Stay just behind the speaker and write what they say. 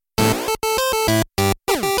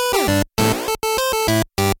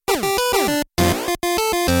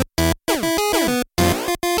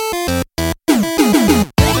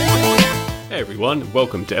and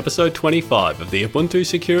welcome to episode 25 of the Ubuntu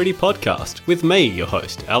Security Podcast with me, your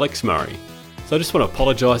host, Alex Murray. So I just want to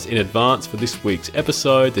apologise in advance for this week's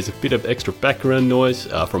episode. There's a bit of extra background noise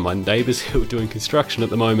from my neighbours who are doing construction at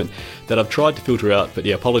the moment that I've tried to filter out, but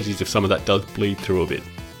yeah, apologies if some of that does bleed through a bit.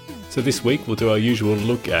 So this week we'll do our usual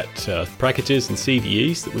look at packages and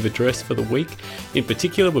CVEs that we've addressed for the week. In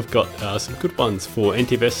particular, we've got some good ones for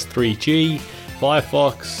NTFS 3G,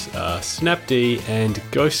 Firefox, Snapd, and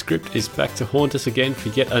Ghostscript is back to haunt us again for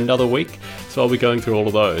yet another week, so I'll be going through all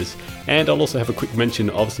of those. And I'll also have a quick mention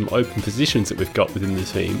of some open positions that we've got within the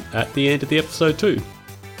team at the end of the episode too.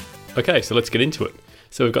 Okay, so let's get into it.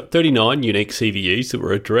 So we've got 39 unique CVEs that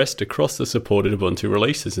were addressed across the supported Ubuntu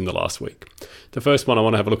releases in the last week. The first one I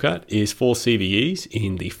want to have a look at is 4 CVEs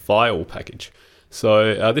in the file package.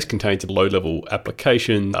 So this contains a low-level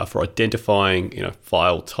application for identifying,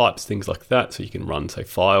 file types, things like that. So you can run, say,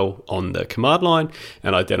 file on the command line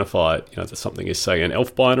and identify, that something is, say, an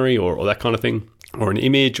ELF binary or that kind of thing, or an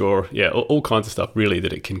image, or all kinds of stuff really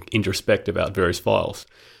that it can introspect about various files.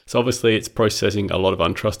 So obviously it's processing a lot of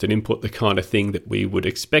untrusted input, the kind of thing that we would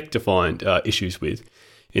expect to find issues with.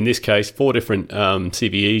 In this case, 4 different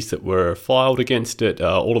CVEs that were filed against it.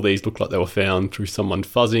 All of these look like they were found through someone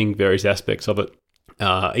fuzzing various aspects of it.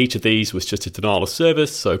 Each of these was just a denial of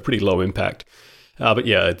service, so pretty low impact. But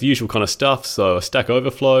yeah, the usual kind of stuff. So a Stack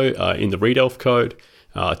Overflow in the readelf code.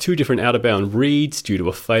 2 different out-of-bound reads due to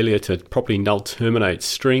a failure to properly null terminate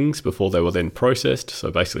strings before they were then processed. So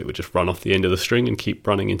basically it would just run off the end of the string and keep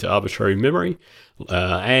running into arbitrary memory.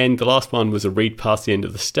 And the last one was a read past the end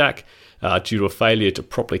of the stack due to a failure to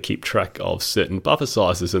properly keep track of certain buffer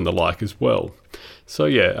sizes and the like as well. So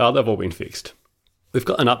yeah, they've all been fixed. We've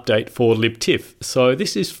got an update for libtiff. So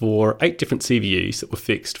this is for 8 different CVEs that were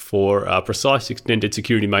fixed for precise extended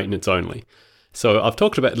security maintenance only. So I've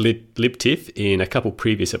talked about libtiff in a couple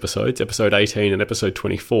previous episodes, episode 18 and episode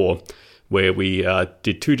 24, where we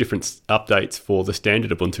did 2 different updates for the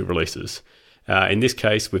standard Ubuntu releases. In this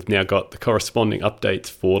case, we've now got the corresponding updates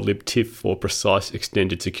for libtiff for precise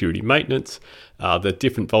extended security maintenance. The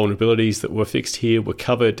different vulnerabilities that were fixed here were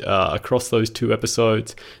covered across those 2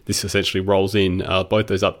 episodes. This essentially rolls in both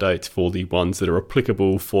those updates for the ones that are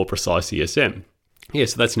applicable for precise ESM. Yeah,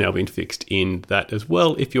 so that's now been fixed in that as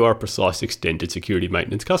well if you are a precise extended security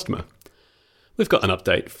maintenance customer. We've got an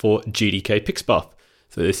update for GDK Pixbuff.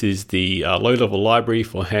 So this is the low-level library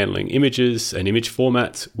for handling images and image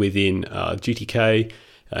formats within GTK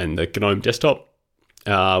and the GNOME desktop.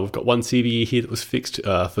 We've got one CVE here that was fixed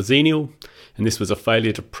for Xenial, and this was a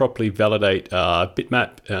failure to properly validate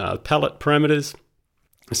bitmap palette parameters.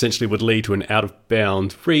 Essentially would lead to an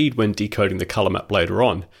out-of-bound read when decoding the color map later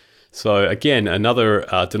on. So again, another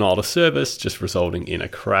denial of service, just resulting in a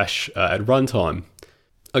crash at runtime.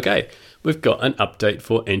 Okay, we've got an update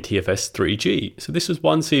for NTFS 3G. So this is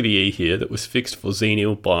one CVE here that was fixed for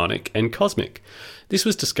Xenial, Bionic, and Cosmic. This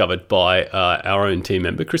was discovered by our own team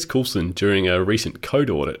member, Chris Coulson, during a recent code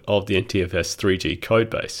audit of the NTFS 3G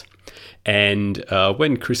codebase. And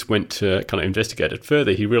when Chris went to kind of investigate it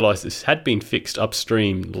further, he realized this had been fixed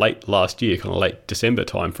upstream late last year, kind of late December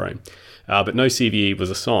timeframe, but no CVE was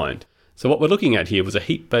assigned. So what we're looking at here was a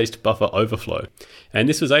heap-based buffer overflow, and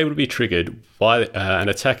this was able to be triggered by an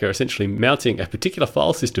attacker essentially mounting a particular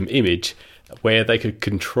file system image where they could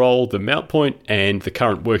control the mount point and the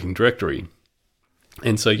current working directory.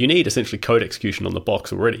 And so you need essentially code execution on the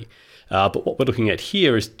box already. But what we're looking at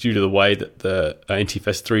here is due to the way that the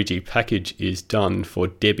NTFS 3G package is done for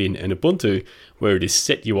Debian and Ubuntu, where it is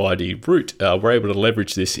setuid root, we're able to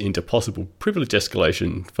leverage this into possible privilege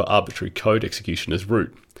escalation for arbitrary code execution as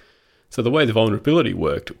root. So the way the vulnerability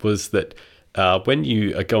worked was that when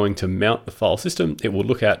you are going to mount the file system, it will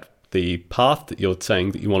look at the path that you're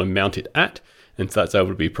saying that you want to mount it at, and so that's able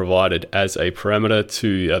to be provided as a parameter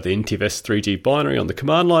to the NTFS 3G binary on the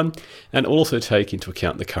command line, and also take into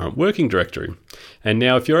account the current working directory. And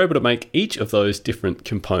now if you're able to make each of those different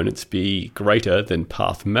components be greater than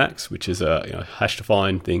path max, which is a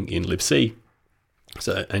hash-defined thing in libc,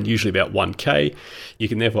 and usually about 1K, you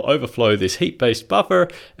can therefore overflow this heap-based buffer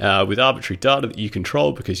with arbitrary data that you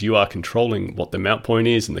control, because you are controlling what the mount point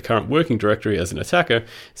is and the current working directory as an attacker.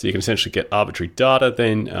 So you can essentially get arbitrary data,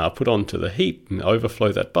 then put onto the heap and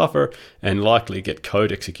overflow that buffer, and likely get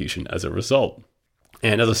code execution as a result.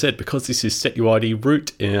 And as I said, because this is setuid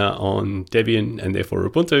root on Debian and therefore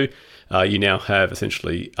Ubuntu, you now have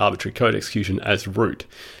essentially arbitrary code execution as root.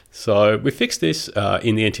 So we fixed this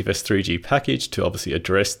in the NTFS 3G package to obviously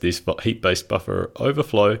address this heap-based buffer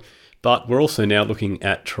overflow, But we're also now looking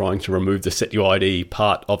at trying to remove the setuid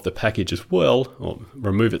part of the package as well, or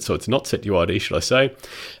remove it so it's not setuid, should I say.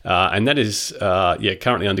 And that is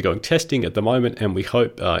currently undergoing testing at the moment, and we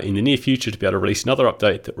hope in the near future to be able to release another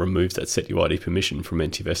update that removes that setuid permission from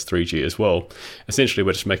NTFS 3G as well. Essentially,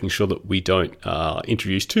 we're just making sure that we don't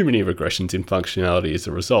introduce too many regressions in functionality as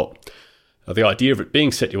a result. The idea of it being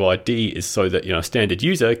setuid is so that a standard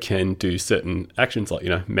user can do certain actions like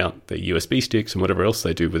mount the USB sticks and whatever else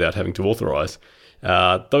they do without having to authorize.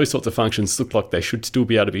 Those sorts of functions look like they should still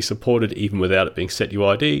be able to be supported even without it being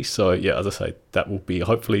setuid. So as I say, that will be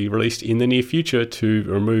hopefully released in the near future to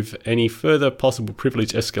remove any further possible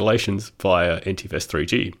privilege escalations via NTFS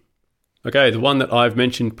 3G. Okay, the one that I've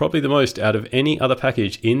mentioned probably the most out of any other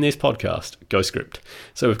package in this podcast, Ghostscript.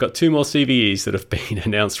 So we've got 2 more CVEs that have been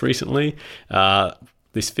announced recently.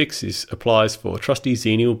 This fix applies for Trusty,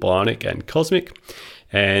 Xenial, Bionic, and Cosmic.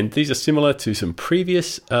 And these are similar to some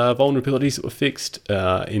previous vulnerabilities that were fixed.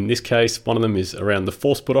 In this case, one of them is around the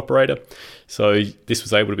force put operator. So this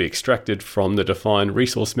was able to be extracted from the defined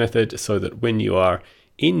resource method so that when you are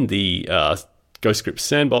in the Ghostscript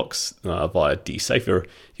sandbox via dsafer,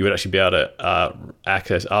 you would actually be able to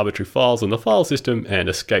access arbitrary files on the file system and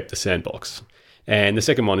escape the sandbox. And the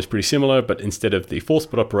second one is pretty similar, but instead of the force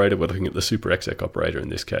put operator, we're looking at the super exec operator in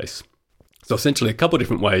this case. So essentially a couple of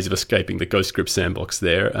different ways of escaping the Ghostscript sandbox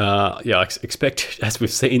there. I expect, as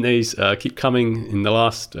we've seen these keep coming in the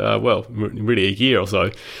last, really a year or so,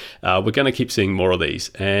 we're going to keep seeing more of these.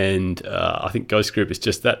 And I think Ghostscript is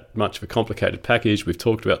just that much of a complicated package. We've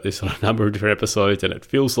talked about this on a number of different episodes, and it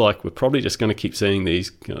feels like we're probably just going to keep seeing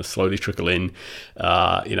these slowly trickle in,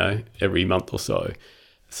 every month or so.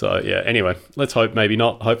 So anyway, let's hope maybe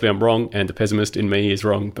not. Hopefully I'm wrong and the pessimist in me is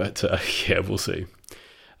wrong, but we'll see.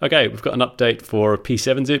 Okay, we've got an update for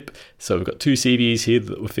P7zip. So we've got 2 CVEs here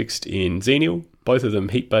that were fixed in Xenial. Both of them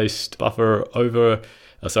heap-based buffer overflows,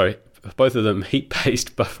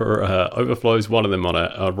 one of them on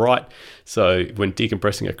a write. So when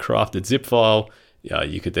decompressing a crafted zip file,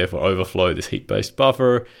 you could therefore overflow this heap-based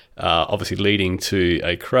buffer, obviously leading to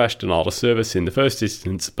a crash, denial of service in the first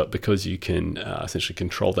instance, but because you can essentially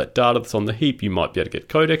control that data that's on the heap, you might be able to get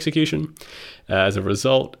code execution as a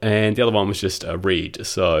result. And the other one was just a read.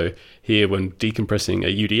 So here, when decompressing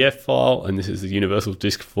a UDF file, and this is the universal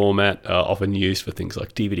disk format, often used for things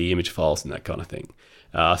like DVD image files and that kind of thing.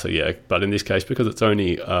 But in this case, because it's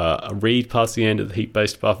only a read past the end of the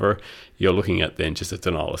heap-based buffer, you're looking at then just a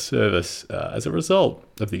denial of service as a result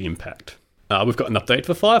of the impact. We've got an update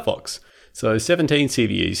for Firefox. So 17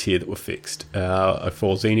 CVEs here that were fixed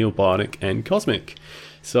for Xenial, Bionic, and Cosmic.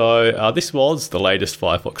 So this was the latest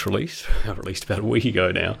Firefox release, released about a week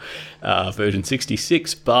ago now, version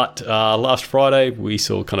 66. But last Friday, we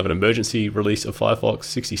saw kind of an emergency release of Firefox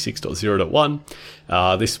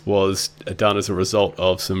 66.0.1. This was done as a result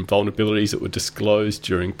of some vulnerabilities that were disclosed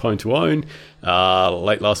during Pwn2Own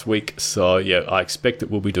late last week. So I expect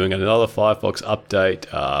that we'll be doing another Firefox update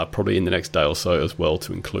probably in the next day or so as well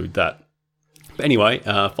to include that. But anyway,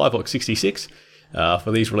 Firefox 66.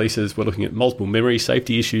 For these releases, we're looking at multiple memory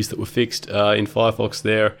safety issues that were fixed in Firefox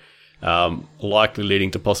there, likely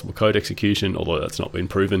leading to possible code execution, although that's not been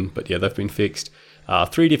proven, but they've been fixed.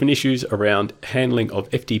 3 different issues around handling of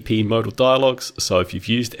FTP modal dialogues. So if you've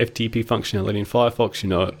used FTP functionality in Firefox,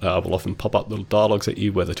 it will often pop up little dialogues at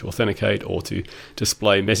you, whether to authenticate or to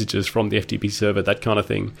display messages from the FTP server, that kind of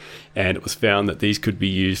thing. And it was found that these could be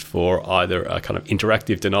used for either a kind of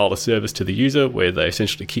interactive denial of service to the user, where they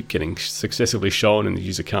essentially keep getting successively shown and the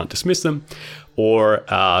user can't dismiss them, or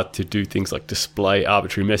to do things like display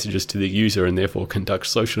arbitrary messages to the user and therefore conduct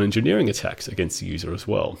social engineering attacks against the user as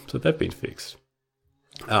well. So they've been fixed.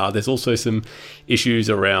 There's also some issues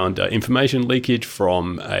around information leakage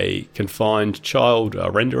from a confined child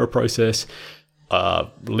renderer process,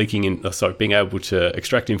 being able to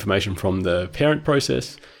extract information from the parent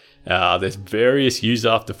process. There's various use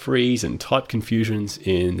after freeze and type confusions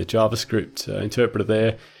in the JavaScript interpreter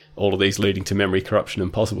there, all of these leading to memory corruption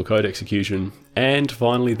and possible code execution. And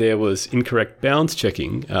finally, there was incorrect bounds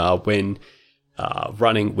checking when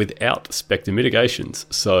running without Spectre mitigations.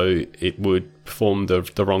 So it would perform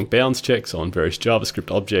the wrong bounds checks on various JavaScript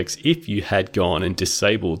objects if you had gone and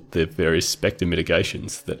disabled the various Spectre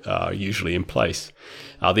mitigations that are usually in place.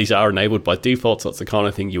 These are enabled by default, so it's the kind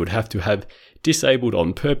of thing you would have to have disabled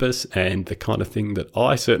on purpose, and the kind of thing that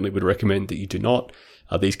I certainly would recommend that you do not.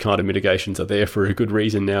 These kind of mitigations are there for a good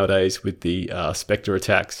reason nowadays. With the Spectre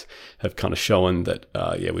attacks, have kind of shown that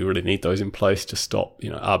we really need those in place to stop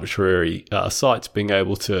arbitrary sites being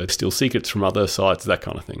able to steal secrets from other sites, that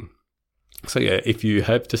kind of thing. So if you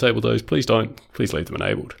have disabled those, please leave them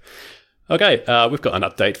enabled. Okay, we've got an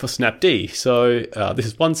update for Snapd. So this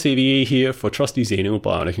is one CVE here for Trusty Xenial,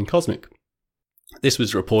 Bionic and Cosmic. This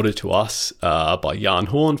was reported to us by Jan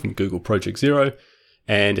Horn from Google Project Zero,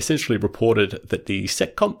 and essentially reported that the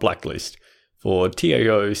SecComp blacklist for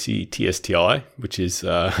TAOC-TSTI, which is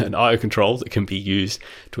an IO control that can be used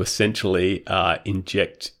to essentially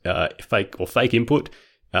inject fake input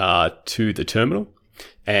to the terminal.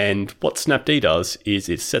 And what Snapd does is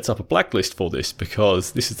it sets up a blacklist for this,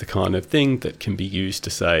 because this is the kind of thing that can be used to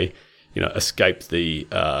say, escape the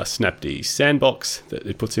Snapd sandbox that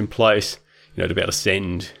it puts in place, to be able to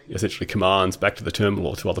send essentially commands back to the terminal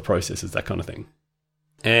or to other processes, that kind of thing.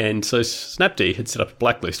 And so Snapd had set up a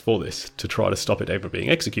blacklist for this to try to stop it ever being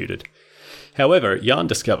executed. However, Jan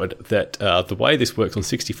discovered that the way this works on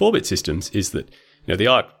 64-bit systems is that the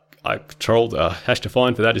IO control, the hash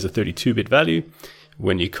defined for that is a 32-bit value.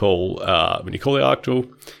 When you call the IO tool,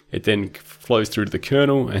 it then flows through to the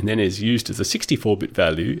kernel and then is used as a 64-bit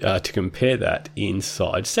value to compare that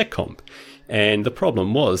inside SecComp. And the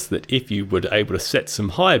problem was that if you were able to set some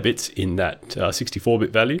higher bits in that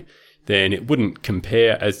 64-bit value, then it wouldn't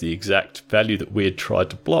compare as the exact value that we had tried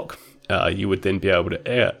to block. You would then be able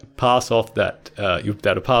to pass off that, you'd be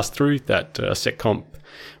able to pass through that SecComp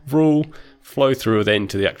rule, flow through then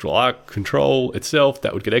to the actual IO control itself,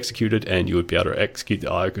 that would get executed, and you would be able to execute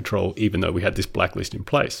the IO control even though we had this blacklist in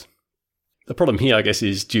place. The problem here, I guess,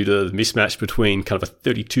 is due to the mismatch between kind of a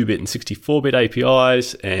 32-bit and 64-bit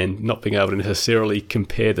APIs and not being able to necessarily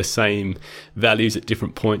compare the same values at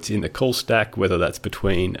different points in the call stack, whether that's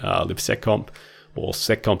between libseccomp or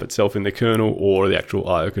seccomp itself in the kernel or the actual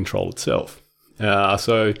IO control itself.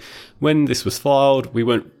 So when this was filed, we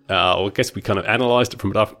kind of analysed it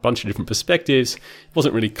from a bunch of different perspectives. It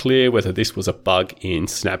wasn't really clear whether this was a bug in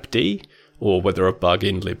Snapd or whether a bug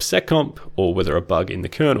in libseccomp or whether a bug in the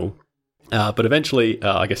kernel. But eventually,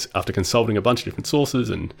 I guess after consulting a bunch of different sources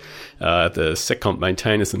and the SecComp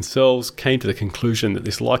maintainers themselves came to the conclusion that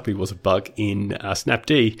this likely was a bug in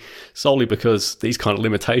Snapd, solely because these kind of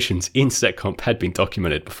limitations in SecComp had been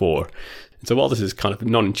documented before. And so while this is kind of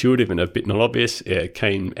non-intuitive and a bit non-obvious, it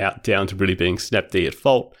came out down to really being Snapd at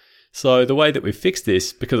fault. So the way that we've fixed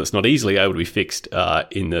this, because it's not easily able to be fixed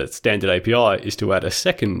in the standard API, is to add a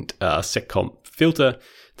second SecComp filter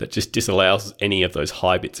that just disallows any of those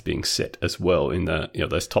high bits being set as well in the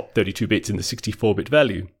those top 32 bits in the 64-bit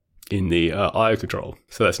value in the IO control.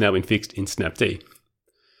 So that's now been fixed in Snapd.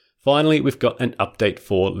 Finally, we've got an update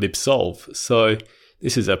for libsolve. So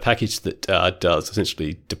this is a package that does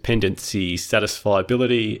essentially dependency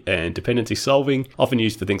satisfiability and dependency solving, often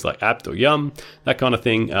used for things like apt or yum, that kind of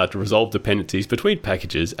thing, to resolve dependencies between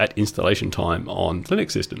packages at installation time on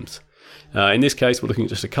Linux systems. In this case, we're looking at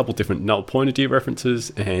just a couple different null pointer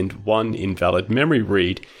dereferences and one invalid memory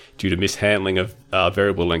read due to mishandling of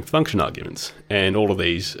variable length function arguments. And all of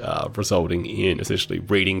these resulting in essentially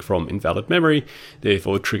reading from invalid memory,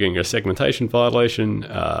 therefore triggering a segmentation violation,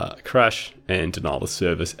 crash, and denial of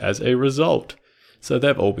service as a result. So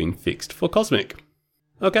they've all been fixed for Cosmic.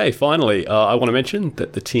 Okay, finally, I want to mention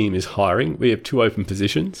that the team is hiring. We have 2 open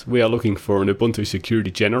positions. We are looking for an Ubuntu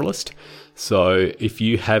security generalist. So if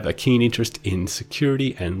you have a keen interest in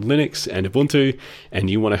security and Linux and Ubuntu, and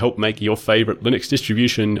you want to help make your favorite Linux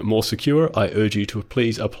distribution more secure, I urge you to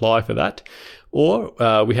please apply for that. Or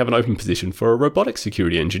we have an open position for a robotics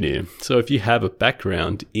security engineer. So if you have a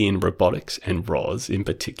background in robotics and ROS in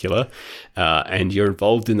particular, and you're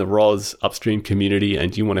involved in the ROS upstream community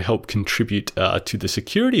and you want to help contribute to the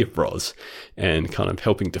security of ROS and kind of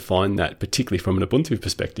helping define that, particularly from an Ubuntu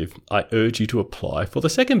perspective, I urge you to apply for the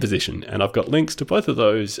second position. And I've got links to both of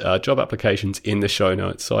those job applications in the show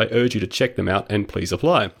notes. So I urge you to check them out and please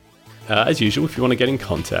apply. As usual, if you want to get in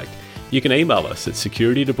contact, you can email us at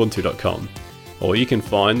security@ubuntu.com. Or you can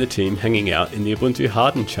find the team hanging out in the Ubuntu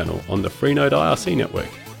Hardened channel on the Freenode IRC network.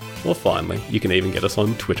 Or finally, you can even get us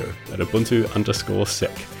on Twitter at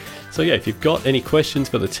Ubuntu_sec. So yeah, if you've got any questions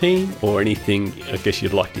for the team or anything I guess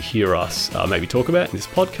you'd like to hear us maybe talk about in this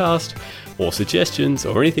podcast, or suggestions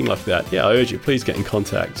or anything like that, yeah, I urge you, please get in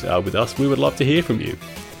contact with us. We would love to hear from you.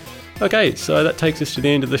 Okay, so that takes us to the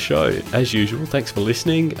end of the show. As usual, thanks for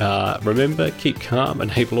listening. Remember, keep calm,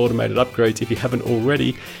 enable automated upgrades if you haven't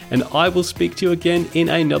already, and I will speak to you again in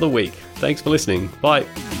another week. Thanks for listening. Bye.